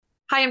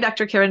Hi, I'm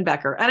Dr. Karen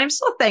Becker, and I'm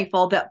so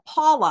thankful that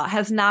Paula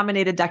has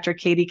nominated Dr.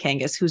 Katie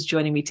Kangas, who's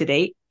joining me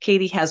today.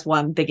 Katie has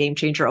won the Game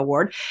Changer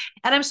Award,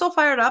 and I'm so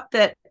fired up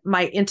that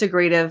my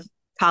integrative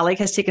colleague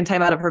has taken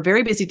time out of her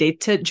very busy day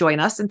to join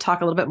us and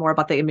talk a little bit more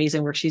about the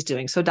amazing work she's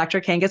doing. So, Dr.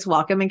 Kangas,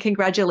 welcome and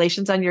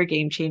congratulations on your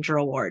Game Changer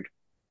Award.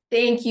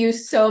 Thank you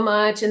so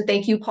much. And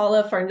thank you,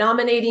 Paula, for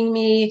nominating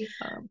me.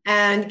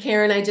 And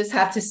Karen, I just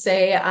have to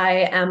say,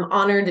 I am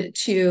honored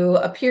to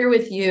appear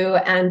with you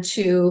and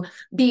to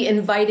be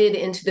invited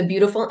into the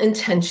beautiful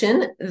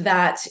intention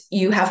that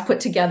you have put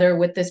together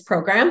with this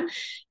program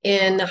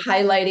in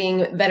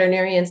highlighting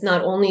veterinarians,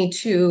 not only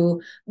to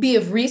be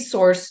of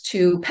resource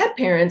to pet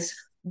parents,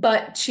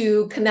 but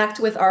to connect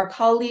with our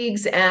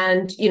colleagues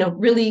and,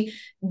 really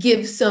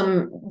give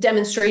some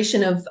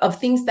demonstration of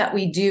things that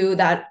we do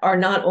that are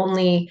not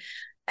only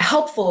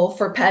helpful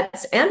for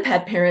pets and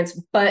pet parents,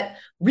 but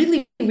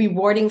really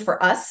rewarding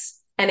for us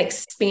and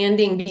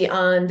expanding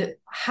beyond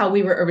how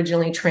we were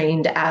originally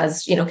trained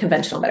as,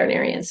 conventional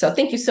veterinarians. So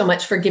thank you so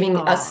much for giving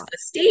us a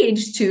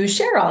stage to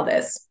share all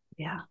this.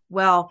 Yeah,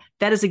 well,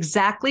 that is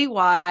exactly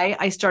why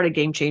I started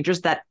Game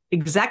Changers, that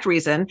exact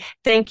reason.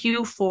 Thank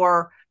you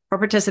for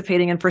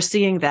participating and for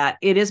seeing that.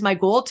 It is my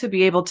goal to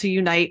be able to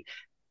unite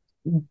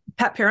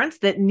pet parents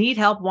that need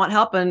help, want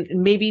help, and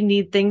maybe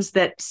need things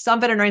that some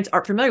veterinarians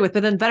aren't familiar with.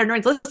 But then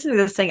veterinarians listening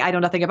to this saying, I know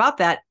nothing about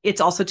that.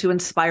 It's also to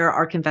inspire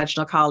our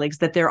conventional colleagues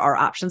that there are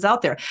options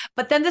out there.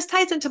 But then this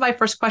ties into my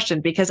first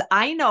question, because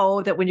I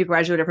know that when you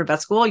graduated from vet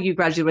school, you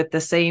graduated with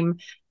the same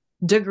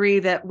degree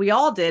that we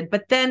all did,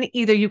 but then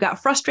either you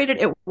got frustrated,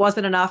 it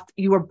wasn't enough,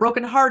 you were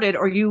brokenhearted,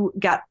 or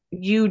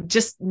you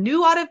just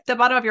knew out of the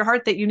bottom of your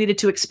heart that you needed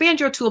to expand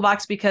your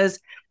toolbox because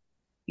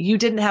you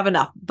didn't have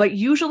enough. But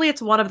usually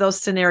it's one of those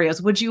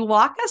scenarios. Would you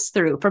walk us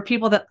through, for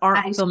people that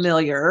aren't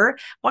familiar,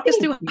 walk us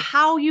through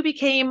how you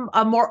became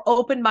a more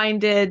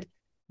open-minded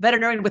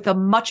veterinarian with a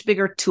much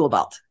bigger tool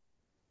belt?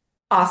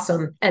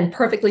 Awesome. And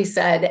perfectly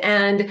said.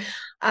 And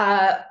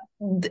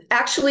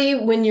actually,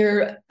 when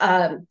you're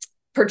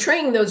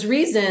portraying those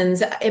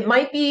reasons, it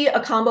might be a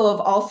combo of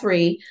all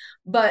three,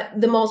 but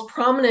the most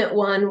prominent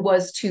one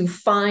was to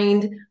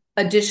find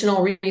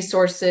additional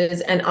resources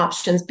and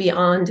options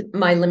beyond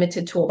my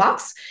limited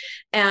toolbox.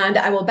 And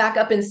I will back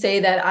up and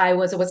say that I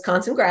was a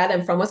Wisconsin grad.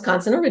 I'm from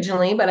Wisconsin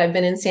originally, but I've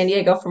been in San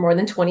Diego for more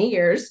than 20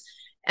 years.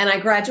 And I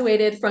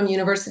graduated from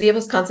University of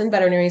Wisconsin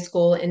Veterinary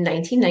School in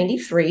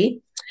 1993.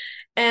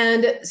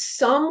 And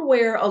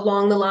somewhere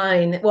along the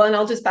line, well, and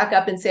I'll just back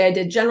up and say I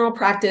did general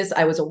practice.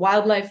 I was a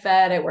wildlife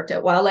vet. I worked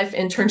at wildlife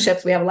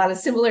internships. We have a lot of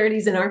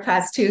similarities in our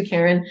past too,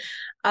 Karen.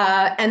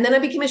 And then I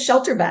became a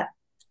shelter vet.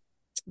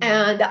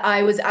 And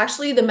I was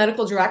actually the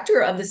medical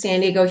director of the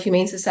San Diego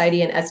Humane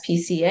Society and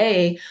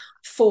SPCA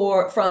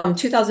from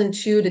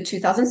 2002 to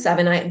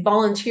 2007. I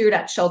volunteered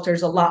at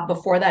shelters a lot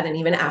before that and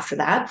even after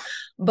that.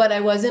 But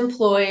I was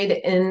employed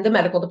in the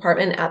medical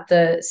department at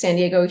the San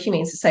Diego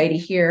Humane Society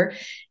here.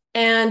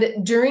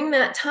 And during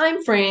that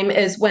time frame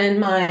is when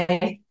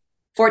my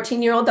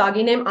 14-year-old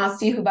doggie named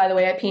Austy, who, by the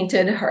way, I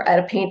painted her at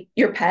a Paint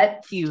Your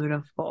Pet.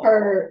 Beautiful.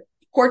 Her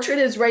portrait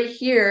is right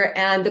here.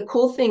 And the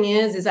cool thing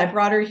is I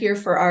brought her here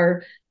for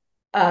our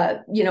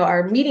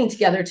meeting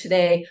together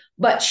today,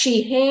 but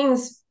she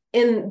hangs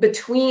in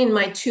between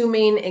my two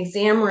main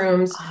exam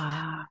rooms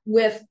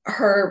with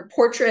her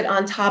portrait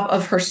on top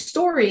of her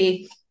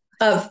story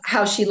of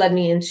how she led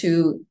me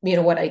into,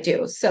 what I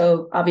do.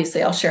 So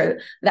obviously I'll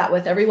share that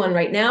with everyone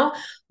right now.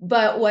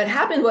 But what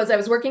happened was I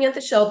was working at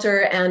the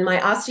shelter and my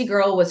Austy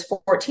girl was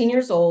 14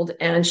 years old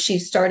and she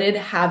started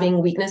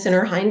having weakness in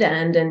her hind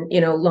end and,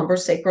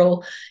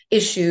 lumbosacral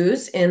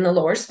issues in the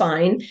lower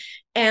spine.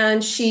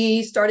 And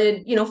she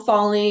started,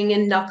 falling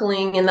and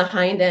knuckling in the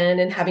hind end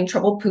and having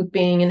trouble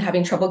pooping and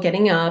having trouble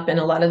getting up,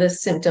 and a lot of the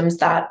symptoms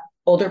that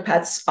older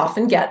pets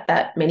often get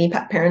that many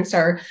pet parents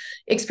are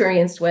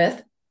experienced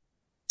with.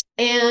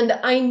 And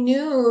I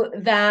knew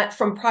that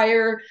from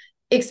prior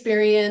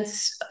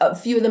experience, a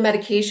few of the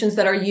medications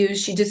that are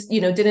used, she just,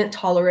 didn't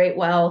tolerate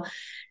well.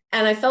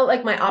 And I felt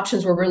like my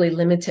options were really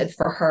limited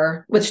for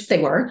her, which they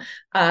were,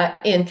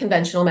 in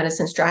conventional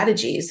medicine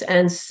strategies.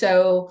 And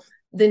so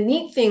the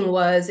neat thing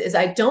is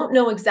I don't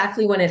know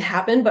exactly when it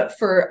happened, but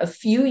for a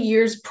few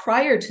years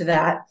prior to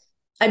that,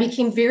 I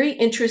became very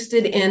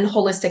interested in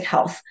holistic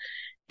health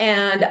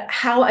and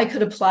how I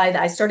could apply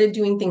that. I started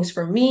doing things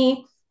for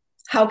me.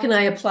 How can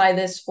I apply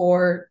this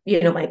for,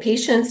 my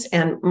patients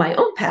and my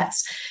own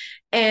pets?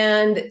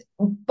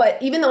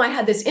 But even though I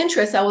had this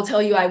interest, I will tell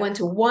you, I went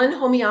to one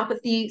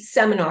homeopathy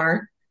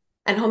seminar,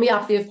 and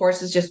homeopathy, of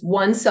course, is just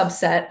one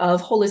subset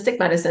of holistic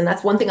medicine.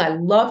 That's one thing I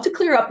love to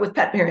clear up with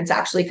pet parents,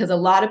 actually, because a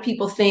lot of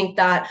people think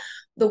that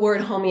the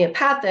word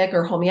homeopathic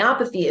or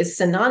homeopathy is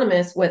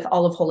synonymous with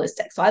all of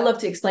holistic. So I love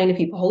to explain to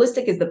people,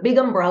 holistic is the big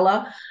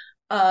umbrella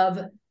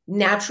of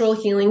natural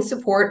healing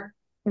support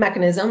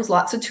mechanisms,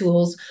 lots of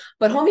tools,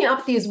 but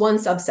homeopathy is one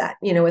subset,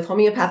 with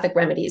homeopathic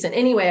remedies. And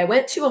anyway, I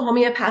went to a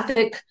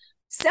homeopathic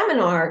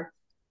seminar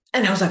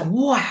and I was like,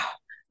 wow,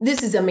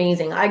 this is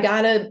amazing. I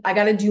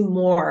gotta do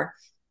more.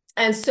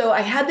 And so I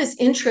had this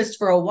interest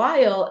for a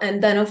while.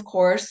 And then, of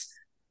course,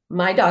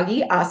 my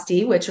doggie,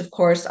 Austy, which of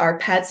course our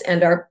pets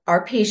and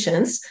our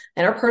patients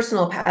and our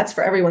personal pets,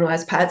 for everyone who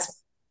has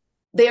pets,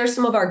 they are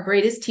some of our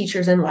greatest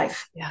teachers in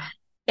life. Yeah.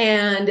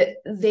 And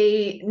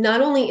they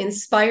not only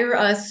inspire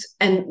us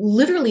and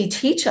literally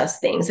teach us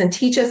things and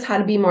teach us how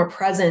to be more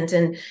present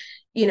and,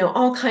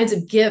 all kinds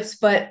of gifts,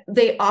 but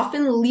they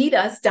often lead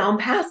us down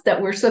paths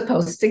that we're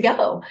supposed to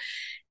go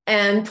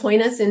and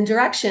point us in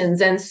directions.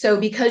 And so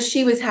because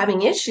she was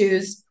having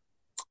issues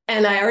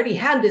and I already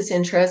had this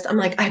interest, I'm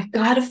like, I've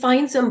got to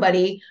find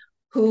somebody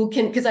who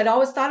can, because I'd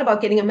always thought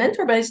about getting a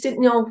mentor, but I just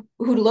didn't know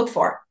who to look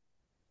for.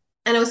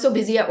 And I was so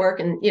busy at work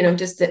and,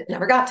 just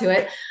never got to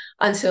it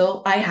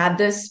until I had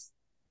this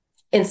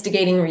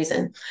instigating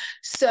reason.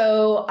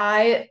 So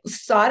I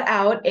sought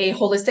out a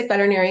holistic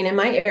veterinarian in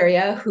my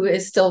area who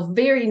is still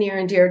very near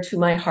and dear to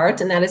my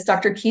heart, and that is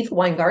Dr. Keith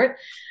Weingart.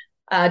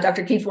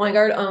 Dr. Keith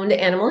Weingart owned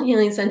Animal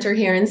Healing Center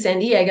here in San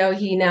Diego.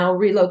 He now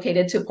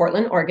relocated to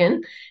Portland,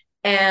 Oregon.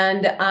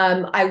 And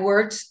I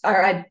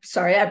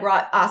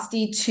brought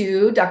Austy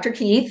to Dr.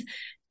 Keith,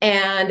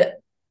 and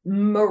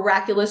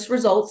miraculous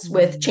results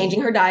with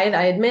changing her diet.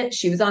 I admit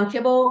she was on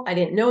kibble. I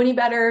didn't know any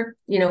better.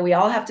 We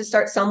all have to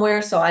start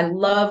somewhere. So I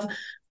love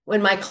when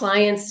my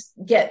clients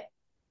get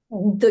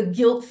the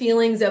guilt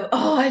feelings of,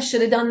 oh, I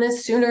should have done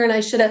this sooner and I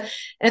should have.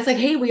 And it's like,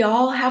 hey, we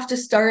all have to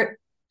start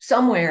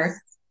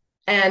somewhere.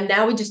 And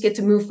now we just get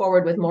to move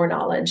forward with more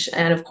knowledge.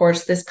 And of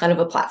course, this kind of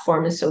a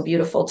platform is so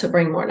beautiful to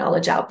bring more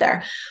knowledge out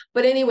there.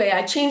 But anyway,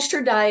 I changed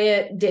her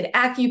diet, did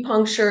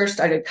acupuncture,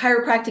 started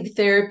chiropractic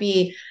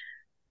therapy,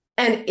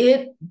 and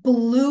it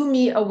blew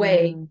me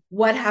away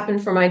what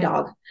happened for my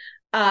dog.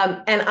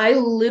 And I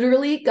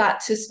literally got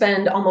to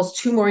spend almost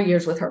 2 more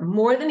years with her,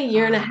 more than a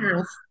year and a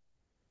half.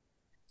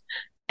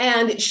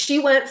 And she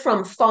went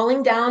from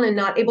falling down and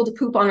not able to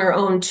poop on her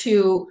own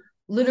to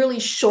literally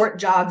short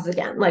jogs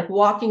again, like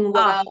walking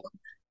well,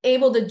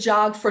 able to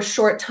jog for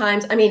short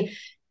times. I mean,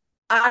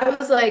 I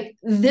was like,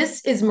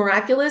 this is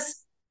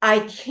miraculous. I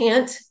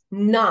can't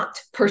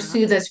not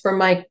pursue this for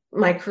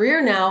my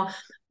career now.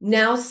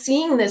 Now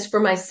seeing this for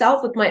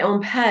myself with my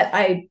own pet,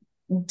 I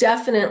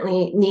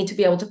definitely need to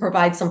be able to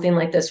provide something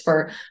like this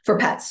for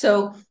pets.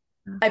 So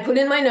I put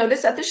in my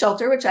notice at the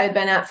shelter, which I had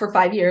been at for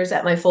 5 years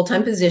at my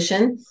full-time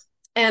position.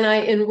 And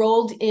I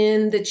enrolled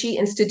in the Chi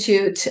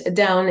Institute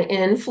down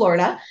in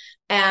Florida.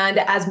 And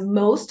as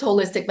most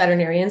holistic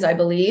veterinarians, I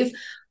believe,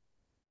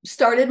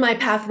 started my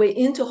pathway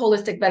into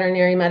holistic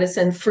veterinary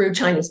medicine through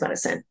Chinese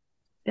medicine.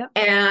 Yep.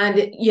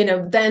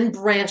 And, then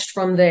branched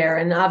from there.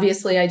 And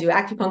obviously I do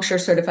acupuncture,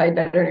 certified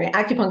veterinary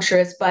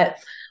acupuncturist, but,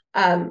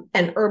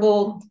 and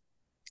herbal,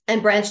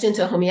 and branched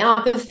into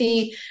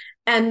homeopathy.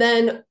 And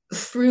then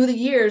through the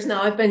years,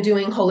 now I've been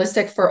doing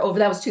holistic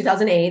that was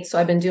 2008. So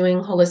I've been doing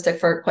holistic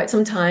for quite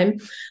some time,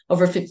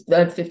 over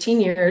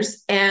 15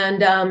 years.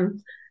 And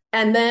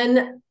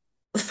then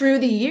through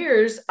the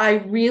years,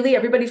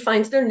 everybody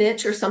finds their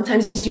niche, or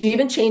sometimes you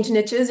even change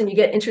niches and you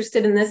get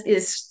interested in this.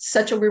 Is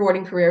such a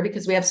rewarding career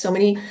because we have so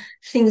many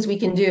things we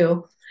can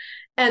do.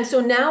 And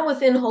so now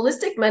within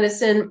holistic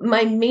medicine,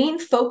 my main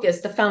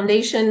focus, the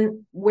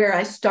foundation where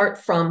I start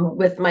from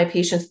with my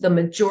patients, the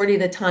majority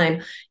of the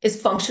time,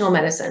 is functional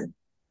medicine.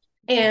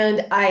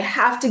 And I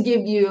have to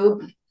give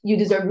you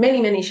deserve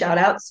many, many shout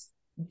outs,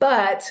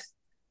 but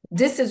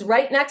this is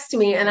right next to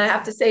me. And I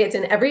have to say it's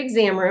in every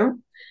exam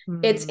room.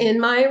 It's in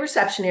my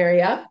reception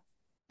area.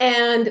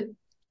 And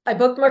I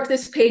bookmarked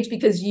this page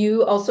because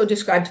you also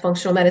described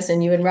functional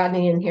medicine, you and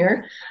Rodney in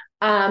here.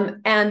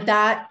 And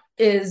that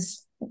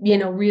is,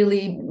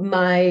 really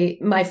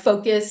my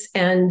focus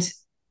and,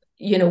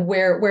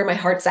 where my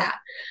heart's at.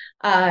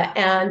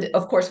 And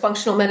of course,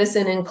 functional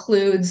medicine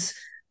includes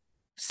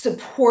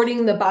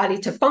supporting the body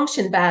to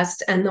function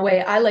best. And the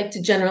way I like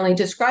to generally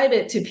describe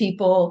it to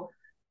people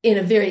in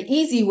a very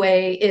easy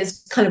way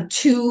is kind of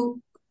two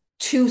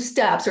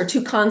steps or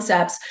 2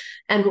 concepts.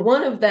 And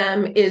one of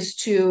them is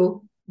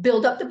to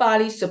build up the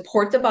body,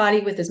 support the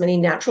body with as many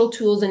natural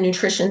tools and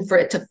nutrition for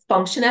it to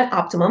function at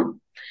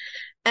optimum.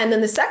 And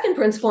then the second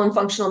principle in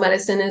functional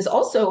medicine is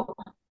also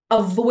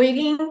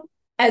avoiding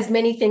as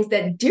many things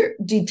that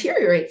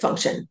deteriorate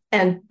function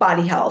and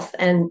body health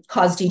and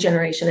cause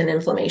degeneration and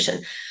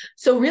inflammation.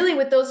 So really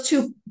with those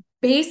 2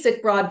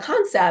 basic broad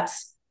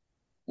concepts,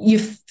 you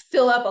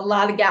fill up a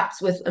lot of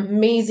gaps with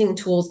amazing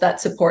tools that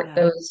support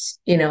those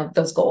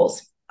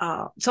goals.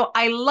 So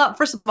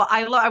first of all,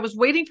 I was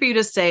waiting for you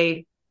to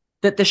say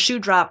that the shoe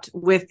dropped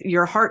with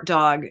your heart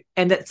dog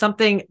and that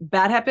something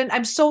bad happened.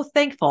 I'm so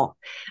thankful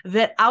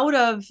that out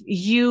of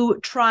you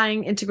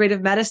trying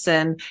integrative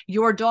medicine,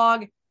 your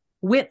dog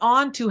went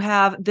on to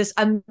have this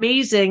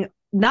amazing,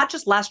 not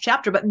just last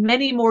chapter, but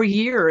many more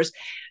years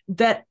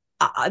that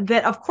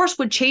of course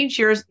would change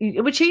yours.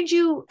 It would change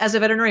you as a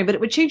veterinarian, but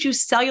it would change you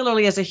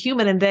cellularly as a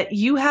human, and that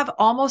you have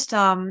almost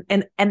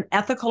an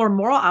ethical or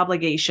moral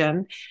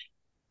obligation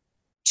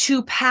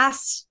to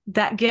pass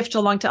that gift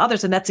along to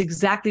others. And that's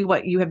exactly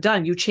what you have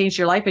done. You changed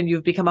your life and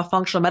you've become a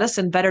functional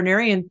medicine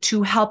veterinarian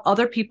to help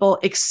other people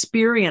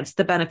experience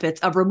the benefits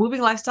of removing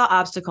lifestyle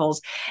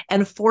obstacles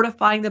and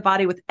fortifying the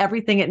body with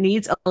everything it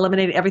needs,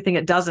 eliminating everything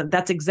it doesn't.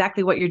 That's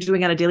exactly what you're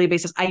doing on a daily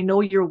basis. I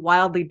know you're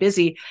wildly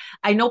busy.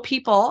 I know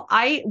people,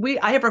 I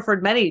have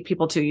referred many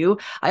people to you.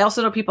 I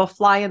also know people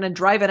fly in and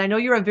drive in. I know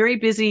you're a very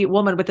busy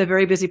woman with a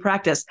very busy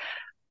practice.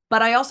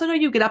 But I also know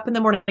you get up in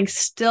the morning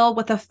still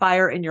with a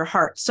fire in your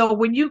heart. So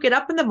when you get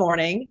up in the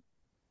morning,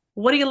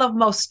 what do you love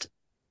most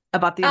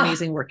about the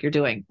amazing work you're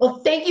doing?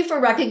 Well, thank you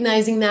for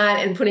recognizing that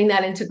and putting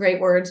that into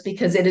great words,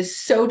 because it is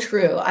so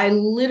true. I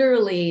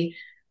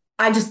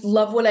just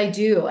love what I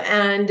do.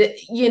 And,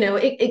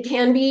 it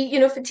can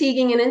be,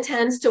 fatiguing and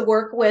intense to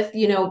work with,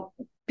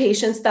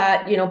 patients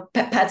that,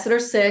 pets that are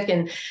sick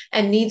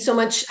and need so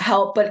much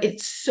help, but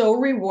it's so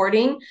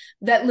rewarding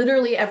that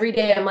literally every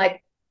day I'm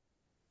like,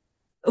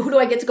 who do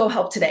I get to go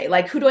help today?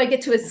 Like, who do I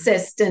get to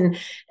assist? And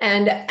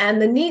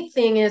the neat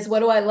thing is, what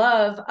do I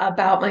love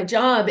about my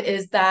job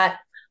is that,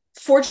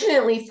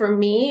 fortunately for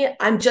me,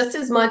 I'm just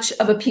as much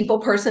of a people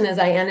person as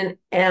I am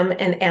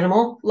an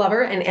animal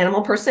lover and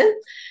animal person.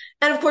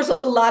 And of course,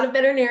 a lot of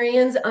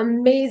veterinarians,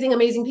 amazing,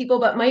 amazing people,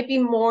 but might be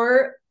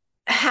more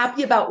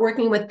happy about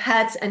working with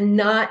pets and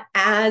not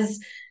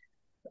as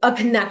a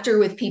connector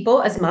with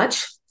people as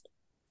much.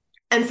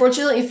 And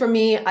fortunately for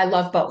me, I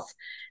love both.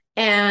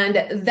 And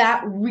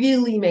that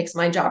really makes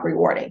my job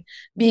rewarding,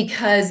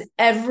 because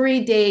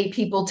every day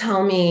people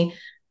tell me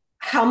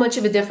how much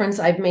of a difference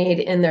I've made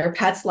in their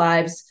pets'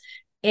 lives,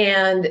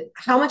 and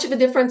how much of a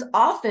difference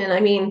often, I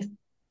mean,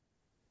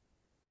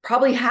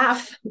 probably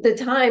half the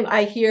time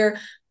I hear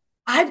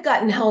I've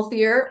gotten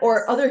healthier,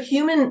 or other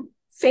human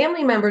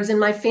family members in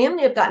my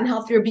family have gotten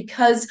healthier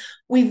because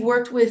we've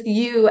worked with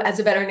you as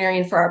a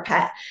veterinarian for our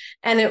pet.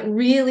 And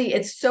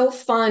it's so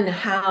fun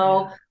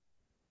how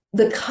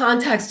the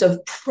context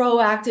of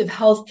proactive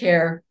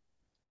healthcare,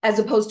 as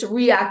opposed to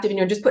reactive, and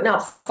you're just putting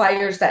out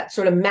fires that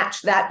sort of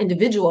match that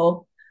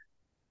individual,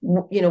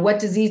 what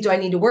disease do I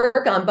need to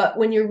work on? But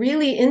when you're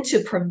really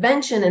into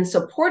prevention and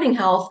supporting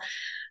health,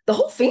 the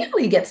whole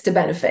family gets to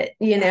benefit,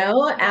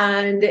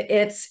 and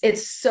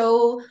it's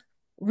so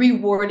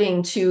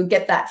rewarding to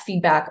get that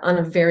feedback on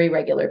a very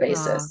regular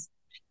basis.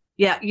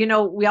 Yeah.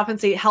 We often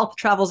say health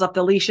travels up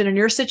the leash, and in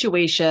your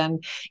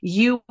situation,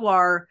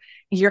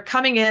 you're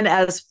coming in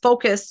as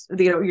focused,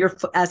 you're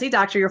as a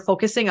doctor, you're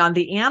focusing on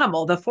the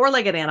animal, the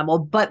four-legged animal,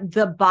 but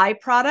the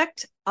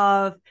byproduct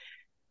of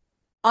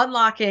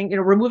unlocking,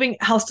 removing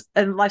health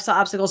and lifestyle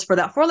obstacles for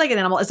that four-legged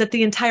animal is that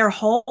the entire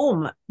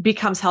home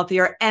becomes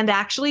healthier, and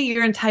actually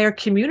your entire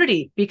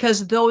community,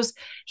 because those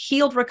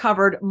healed,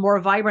 recovered, more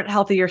vibrant,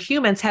 healthier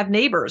humans have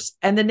neighbors,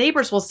 and the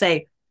neighbors will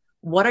say,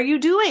 what are you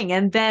doing?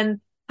 And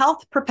then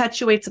health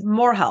perpetuates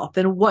more health.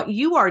 And what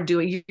you are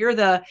doing, you're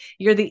the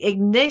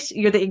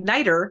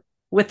igniter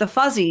with the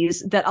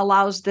fuzzies that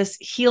allows this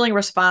healing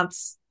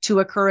response to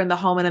occur in the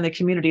home and in the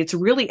community.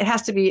 It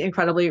has to be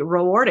incredibly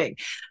rewarding.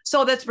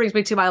 So that brings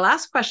me to my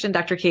last question,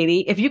 Dr.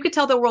 Katie. If you could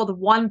tell the world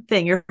one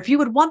thing, or if you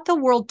would want the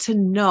world to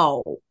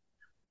know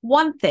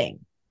one thing,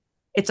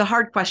 it's a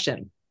hard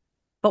question,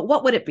 but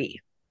what would it be?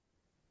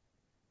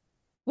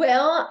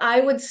 Well,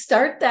 I would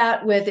start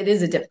that with, it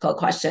is a difficult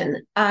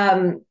question.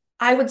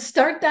 I would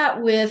start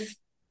that with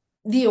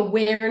the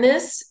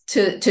awareness,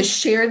 to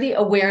share the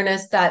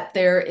awareness that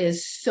there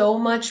is so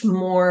much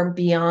more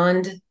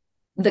beyond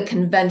the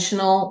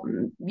conventional,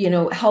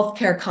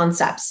 healthcare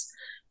concepts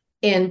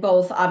in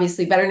both,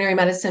 obviously, veterinary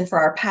medicine for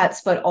our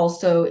pets, but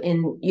also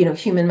in,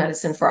 human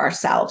medicine for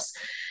ourselves.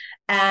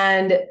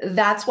 And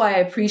that's why I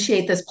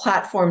appreciate this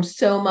platform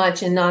so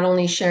much, in not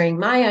only sharing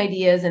my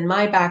ideas and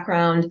my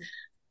background,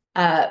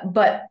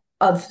 but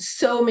of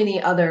so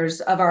many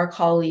others of our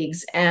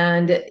colleagues.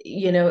 And,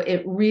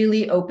 it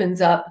really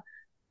opens up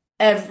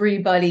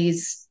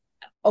everybody's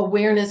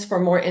awareness for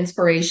more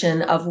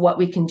inspiration of what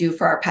we can do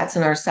for our pets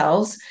and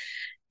ourselves.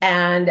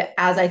 And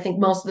as I think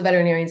most of the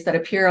veterinarians that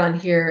appear on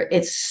here,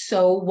 it's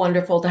so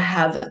wonderful to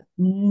have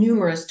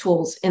numerous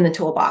tools in the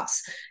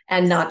toolbox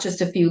and not just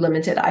a few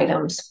limited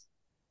items.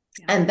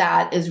 Yeah. And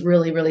that is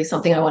really, really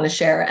something I want to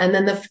share. And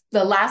then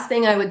the last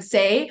thing I would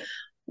say,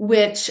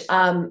 which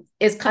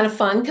is kind of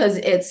fun because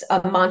it's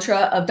a mantra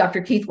of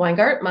Dr. Keith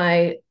Weingart,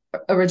 my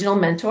original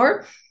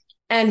mentor.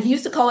 And he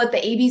used to call it the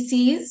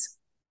ABCs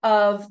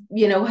of,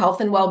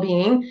 health and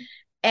well-being.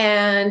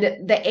 And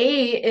the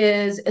A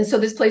is, and so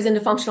this plays into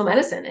functional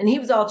medicine. And he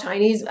was all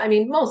Chinese,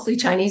 mostly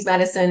Chinese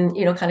medicine,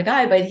 kind of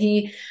guy, but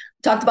he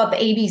talked about the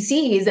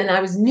ABCs, and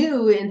I was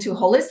new into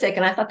holistic,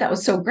 and I thought that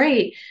was so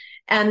great.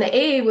 And the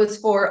A was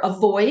for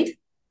avoid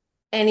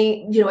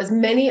any, as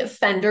many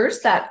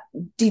offenders that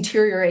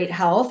deteriorate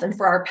health. And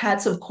for our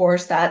pets, of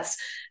course, that's,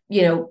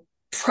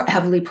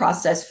 heavily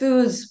processed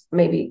foods,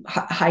 maybe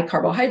high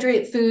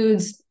carbohydrate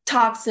foods,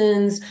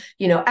 toxins,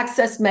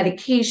 excess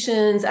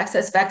medications,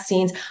 excess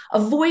vaccines.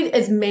 Avoid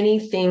as many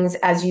things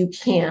as you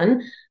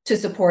can to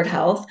support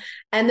health.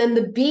 And then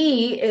the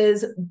B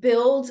is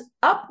build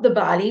up the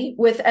body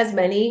with as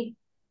many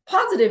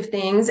positive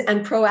things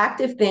and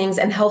proactive things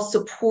and health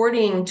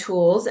supporting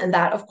tools. And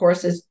that, of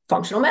course, is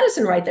functional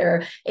medicine right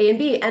there, A and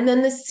B. And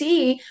then the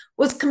C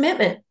was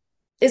commitment,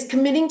 is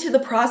committing to the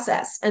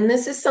process. And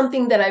this is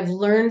something that I've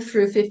learned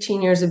through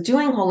 15 years of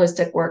doing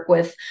holistic work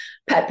with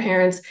pet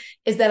parents,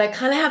 is that I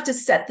kind of have to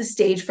set the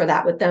stage for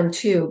that with them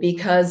too,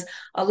 because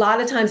a lot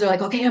of times they're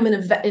like, okay, I'm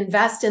going to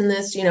invest in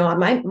this. You know,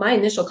 my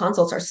initial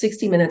consults are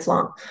 60 minutes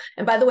long.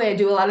 And by the way, I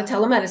do a lot of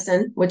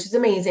telemedicine, which is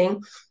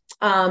amazing.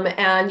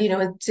 And, you know,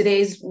 in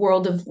today's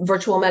world of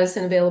virtual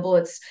medicine available,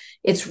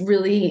 it's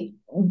really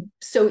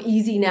so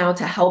easy now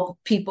to help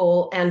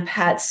people and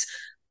pets,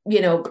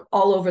 you know,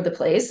 all over the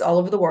place, all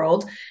over the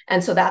world.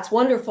 And so that's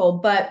wonderful.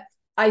 But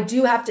I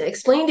do have to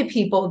explain to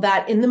people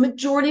that in the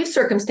majority of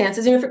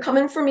circumstances, and if you're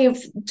coming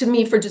to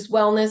me for just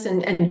wellness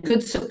and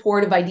good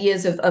supportive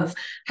ideas of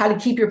how to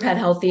keep your pet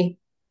healthy,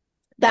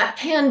 that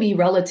can be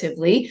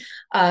relatively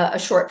a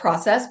short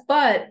process,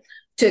 but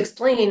to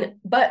explain.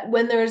 But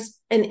when there's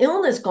an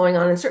illness going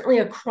on, and certainly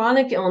a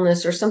chronic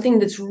illness or something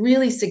that's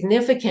really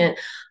significant,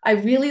 I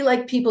really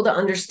like people to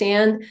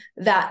understand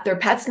that their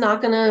pet's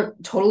not going to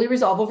totally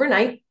resolve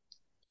overnight,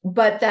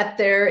 but that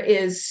there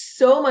is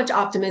so much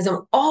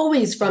optimism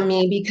always from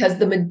me, because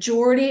the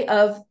majority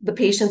of the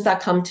patients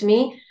that come to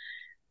me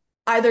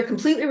either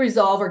completely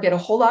resolve or get a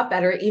whole lot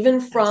better, even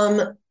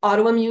from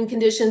autoimmune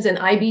conditions and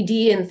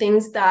IBD and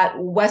things that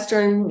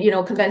Western, you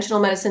know, conventional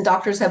medicine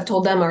doctors have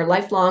told them are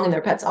lifelong and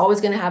their pet's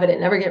always going to have it and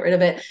never get rid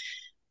of it.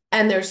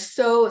 And there's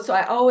so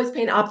I always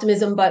paint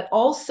optimism, but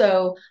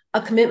also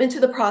a commitment to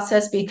the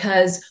process,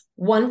 because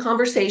one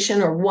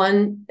conversation or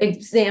one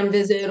exam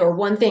visit or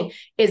one thing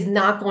is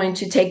not going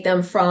to take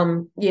them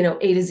from, you know,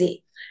 A to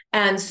Z.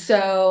 And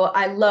so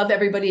I love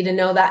everybody to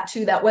know that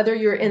too, that whether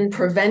you're in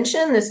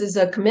prevention, this is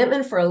a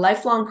commitment for a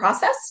lifelong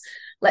process.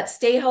 Let's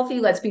stay healthy.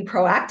 Let's be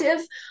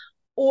proactive.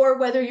 Or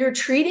whether you're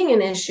treating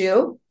an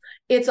issue,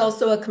 it's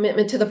also a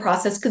commitment to the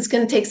process, because it's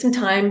going to take some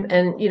time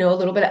and, you know, a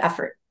little bit of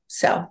effort.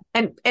 So,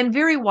 and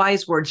very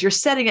wise words. You're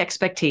setting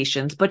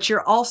expectations, but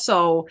you're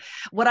also,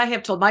 what I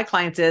have told my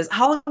clients is,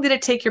 how long did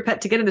it take your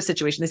pet to get in this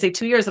situation? They say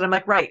 2 years. And I'm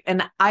like, right.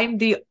 And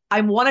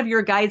I'm one of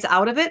your guides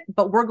out of it,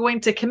 but we're going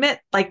to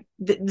commit, like,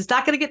 it's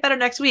not going to get better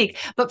next week.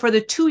 But for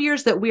the 2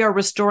 years that we are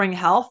restoring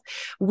health,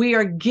 we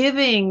are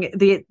giving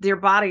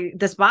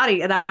this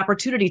body an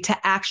opportunity to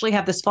actually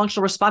have this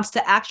functional response,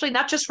 to actually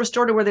not just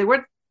restore to where they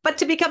were, but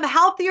to become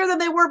healthier than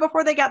they were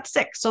before they got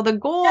sick. So the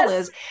goal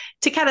is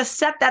to kind of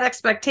set that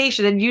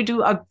expectation, and you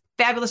do a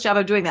fabulous job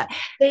of doing that.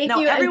 Thank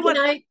you. Everyone,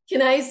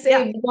 can I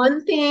say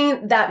one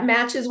thing that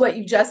matches what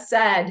you just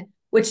said,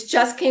 which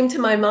just came to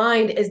my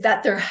mind, is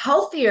that they're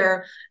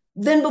healthier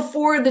than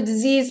before the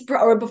disease,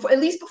 or before, at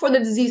least before the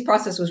disease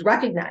process was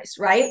recognized,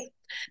 right?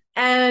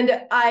 And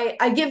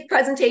I give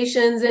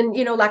presentations and,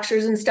 you know,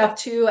 lectures and stuff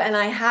too. And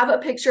I have a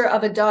picture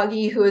of a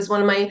doggy who is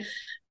one of my,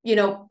 you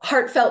know,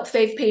 heartfelt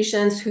faith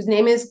patients, whose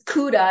name is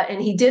Kuda.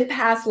 And he did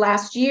pass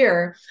last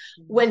year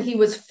when he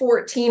was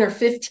 14 or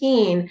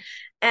 15.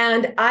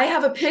 And I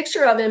have a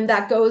picture of him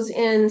that goes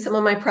in some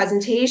of my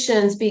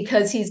presentations,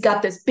 because he's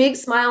got this big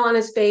smile on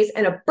his face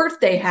and a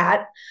birthday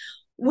hat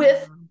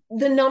with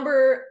the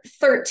number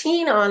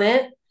 13 on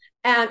it.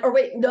 And, or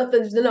wait, no,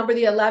 the number,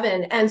 the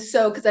 11. And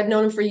so, because I've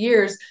known him for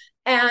years.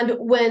 And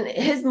when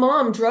his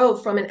mom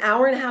drove from an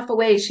hour and a half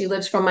away, she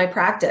lives from my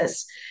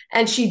practice,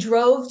 and she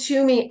drove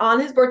to me on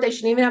his birthday.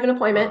 She didn't even have an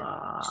appointment.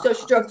 So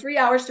she drove 3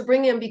 hours to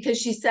bring him, because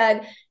she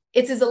said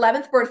it's his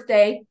 11th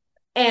birthday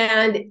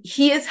and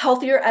he is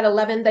healthier at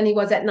 11 than he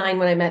was at 9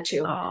 when I met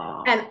you.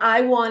 And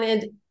I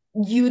wanted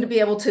you to be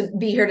able to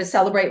be here to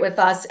celebrate with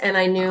us. And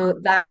I knew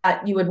that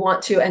you would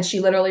want to. And she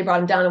literally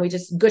brought him down, and we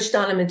just gushed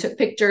on him and took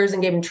pictures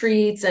and gave him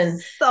treats.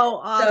 And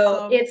so awesome.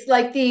 So it's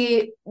like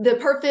the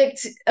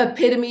perfect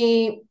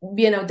epitome,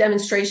 you know,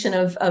 demonstration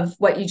of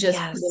what you just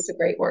put into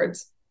great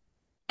words.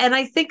 And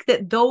I think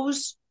that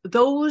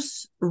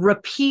those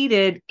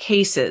repeated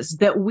cases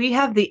that we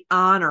have the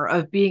honor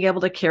of being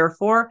able to care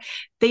for,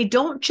 they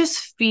don't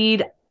just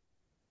feed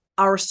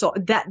our soul.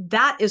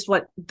 That is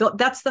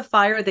that's the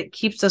fire that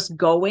keeps us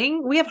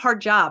going. We have hard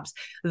jobs.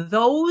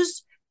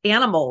 Those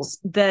animals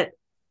that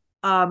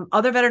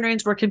other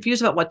veterinarians were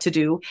confused about what to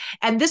do.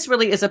 And this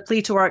really is a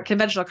plea to our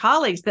conventional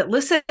colleagues that,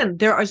 listen,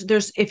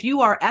 there's if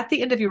you are at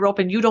the end of your rope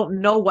and you don't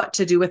know what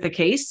to do with a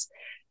case,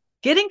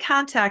 get in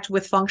contact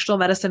with functional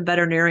medicine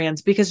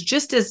veterinarians, because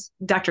just as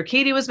Dr.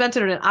 Katie was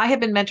mentored, and I have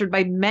been mentored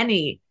by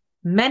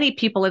many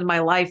people in my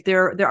life,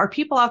 there are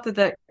people out there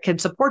that can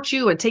support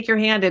you and take your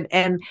hand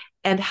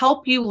and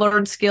help you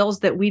learn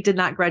skills that we did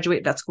not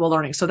graduate vet school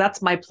learning. So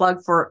that's my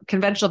plug for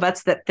conventional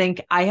vets that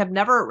think, I have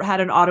never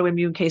had an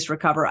autoimmune case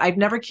recover. I've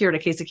never cured a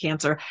case of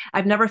cancer.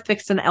 I've never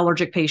fixed an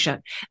allergic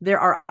patient. There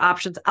are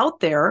options out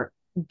there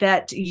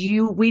that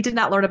we did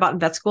not learn about in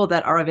vet school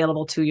that are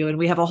available to you. And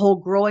we have a whole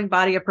growing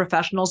body of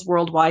professionals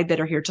worldwide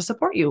that are here to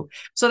support you.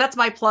 So that's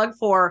my plug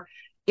for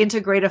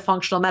integrative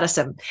functional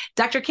medicine.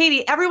 Dr.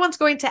 Katie, everyone's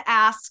going to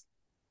ask,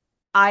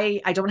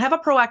 I don't have a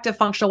proactive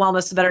functional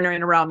wellness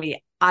veterinarian around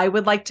me. I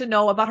would like to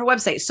know about her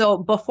website. So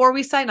before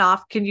we sign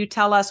off, can you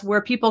tell us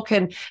where people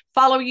can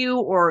follow you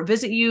or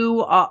visit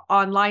you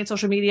online,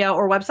 social media,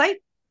 or website?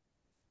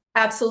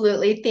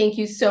 Absolutely. Thank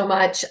you so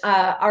much.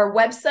 Our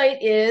website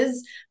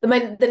is, the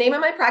name of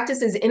my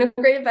practice is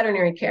Integrative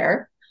Veterinary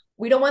Care.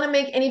 We don't want to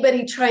make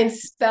anybody try and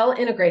spell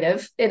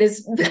integrative. It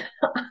is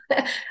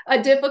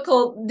a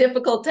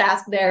difficult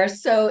task there.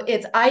 So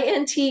it's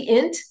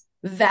int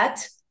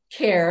vet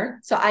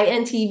care. So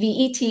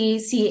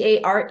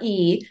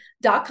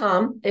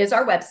intvetcare.com is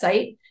our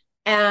website.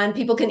 And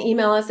people can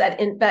email us at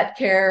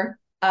intvetcare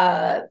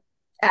at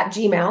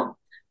Gmail.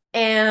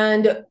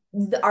 And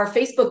our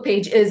Facebook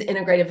page is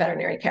Integrative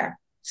Veterinary Care.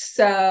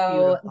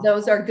 So Beautiful.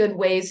 Those are good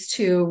ways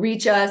to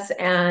reach us.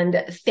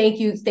 And thank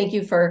you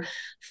for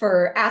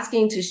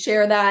asking to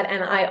share that.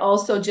 And I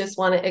also just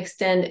want to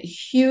extend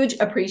huge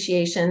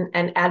appreciation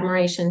and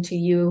admiration to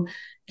you,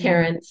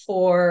 Karen,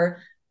 for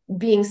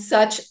being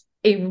such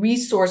a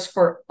resource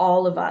for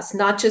all of us,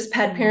 not just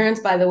pet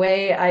parents. By the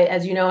way,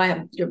 as you know, I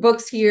have your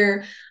books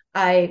here.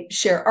 I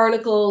share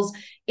articles.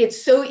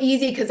 It's so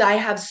easy because I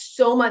have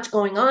so much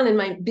going on in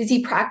my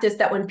busy practice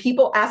that when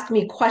people ask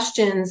me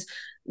questions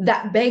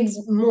that begs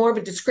more of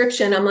a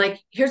description, I'm like,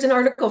 here's an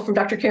article from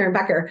Dr. Karen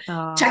Becker.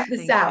 Check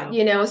this out,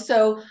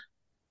 So,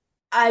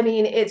 I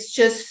mean, it's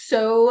just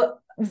so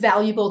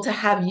valuable to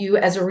have you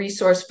as a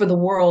resource for the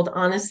world,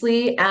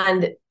 honestly.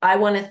 And I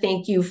want to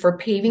thank you for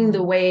paving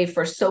the way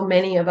for so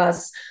many of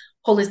us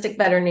holistic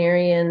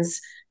veterinarians.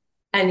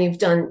 And you've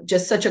done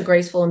just such a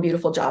graceful and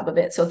beautiful job of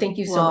it. So thank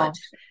you so much.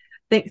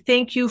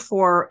 Thank you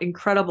for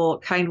incredible,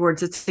 kind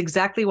words. It's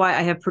exactly why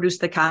I have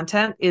produced the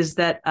content, is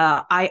that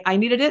I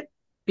needed it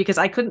because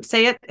I couldn't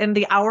say it in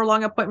the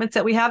hour-long appointments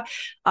that we have.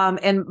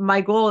 And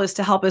my goal is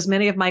to help as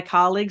many of my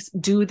colleagues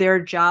do their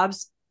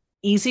jobs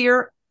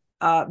easier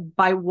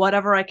by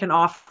whatever I can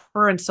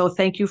offer. And so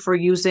thank you for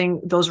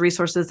using those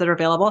resources that are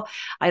available.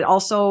 I'd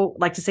also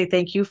like to say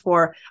thank you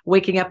for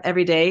waking up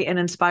every day and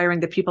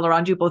inspiring the people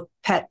around you, both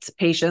pets,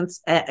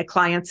 patients,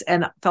 clients,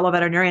 and fellow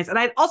veterinarians. And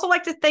I'd also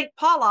like to thank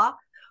Paula,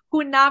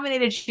 who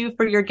nominated you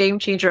for your Game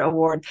Changer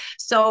Award.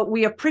 So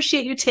we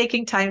appreciate you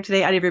taking time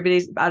today out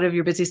of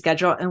your busy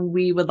schedule. And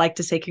we would like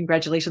to say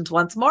congratulations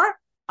once more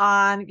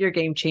on your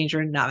Game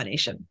Changer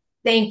nomination.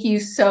 Thank you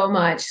so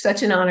much.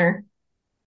 Such an honor.